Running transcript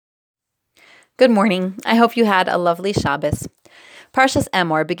Good morning. I hope you had a lovely Shabbos. Parshas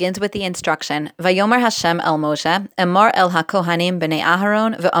Emor begins with the instruction, Vayomer Hashem el Moshe, Emor el HaKohanim b'nei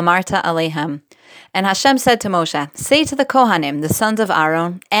Aharon ve'amarta alehem. And Hashem said to Moshe, say to the Kohanim, the sons of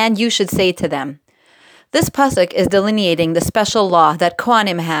Aaron, and you should say to them. This pasuk is delineating the special law that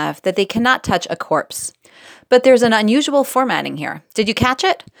Kohanim have, that they cannot touch a corpse. But there's an unusual formatting here. Did you catch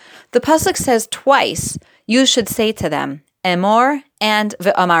it? The pasuk says twice, you should say to them, Emor and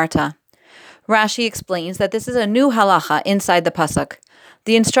ve'amarta. Rashi explains that this is a new halacha inside the pasuk,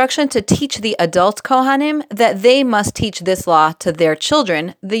 the instruction to teach the adult Kohanim that they must teach this law to their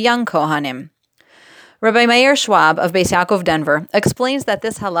children, the young Kohanim. Rabbi Meir Schwab of Beis Yaakov, Denver, explains that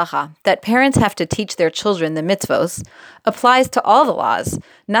this halacha, that parents have to teach their children the mitzvos, applies to all the laws,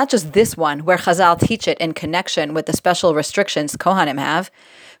 not just this one where Chazal teach it in connection with the special restrictions Kohanim have.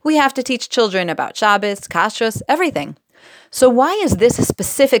 We have to teach children about Shabbos, Kashrus, everything. So why is this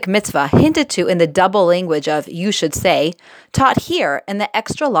specific mitzvah hinted to in the double language of you should say, taught here in the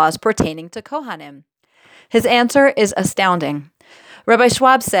extra laws pertaining to Kohanim? His answer is astounding. Rabbi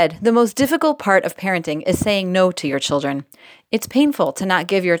Schwab said, the most difficult part of parenting is saying no to your children. It's painful to not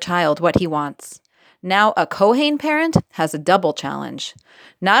give your child what he wants. Now a Kohen parent has a double challenge.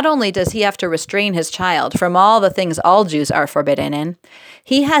 Not only does he have to restrain his child from all the things all Jews are forbidden in,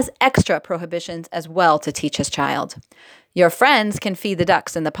 he has extra prohibitions as well to teach his child. Your friends can feed the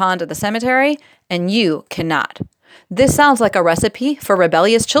ducks in the pond at the cemetery, and you cannot. This sounds like a recipe for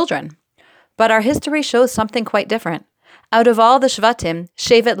rebellious children. But our history shows something quite different. Out of all the Shvatim,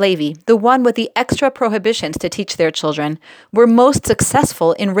 Shevet Levi, the one with the extra prohibitions to teach their children, were most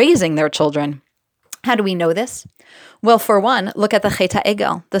successful in raising their children. How do we know this? Well, for one, look at the Chet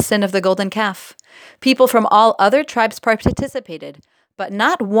HaEgel, the sin of the golden calf. People from all other tribes participated, but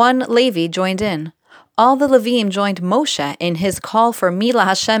not one Levi joined in. All the Levim joined Moshe in his call for Mila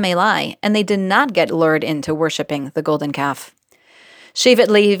Hashem Elai, and they did not get lured into worshiping the golden calf. Shevet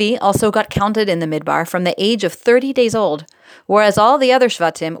Levi also got counted in the Midbar from the age of 30 days old, whereas all the other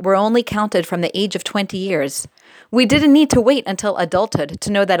Shvatim were only counted from the age of 20 years. We didn't need to wait until adulthood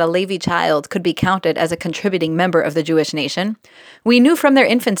to know that a Levi child could be counted as a contributing member of the Jewish nation. We knew from their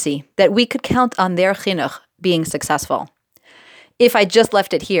infancy that we could count on their chinuch being successful. If I just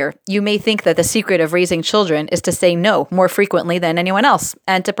left it here, you may think that the secret of raising children is to say no more frequently than anyone else,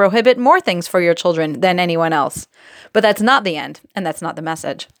 and to prohibit more things for your children than anyone else. But that's not the end, and that's not the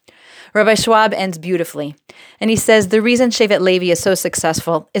message. Rabbi Schwab ends beautifully, and he says the reason Shevet Levi is so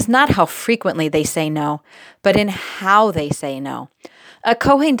successful is not how frequently they say no, but in how they say no. A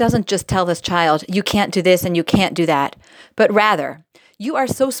Kohen doesn't just tell his child, you can't do this and you can't do that, but rather, you are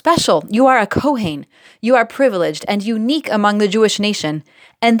so special. You are a Kohen. You are privileged and unique among the Jewish nation,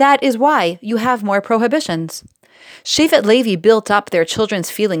 and that is why you have more prohibitions. Shevet Levi built up their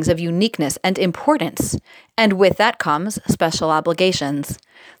children's feelings of uniqueness and importance, and with that comes special obligations.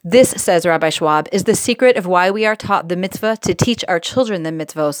 This, says Rabbi Schwab, is the secret of why we are taught the mitzvah to teach our children the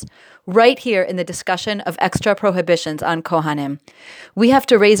mitzvos, right here in the discussion of extra prohibitions on Kohanim. We have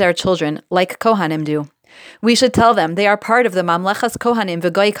to raise our children like Kohanim do. We should tell them they are part of the Mamlechas Kohanim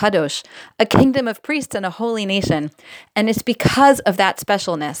v'Goy Kadosh, a kingdom of priests and a holy nation, and it's because of that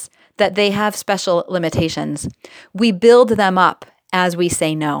specialness that they have special limitations. We build them up as we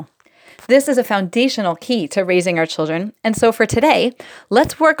say no. This is a foundational key to raising our children, and so for today,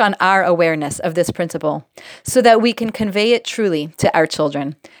 let's work on our awareness of this principle so that we can convey it truly to our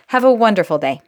children. Have a wonderful day.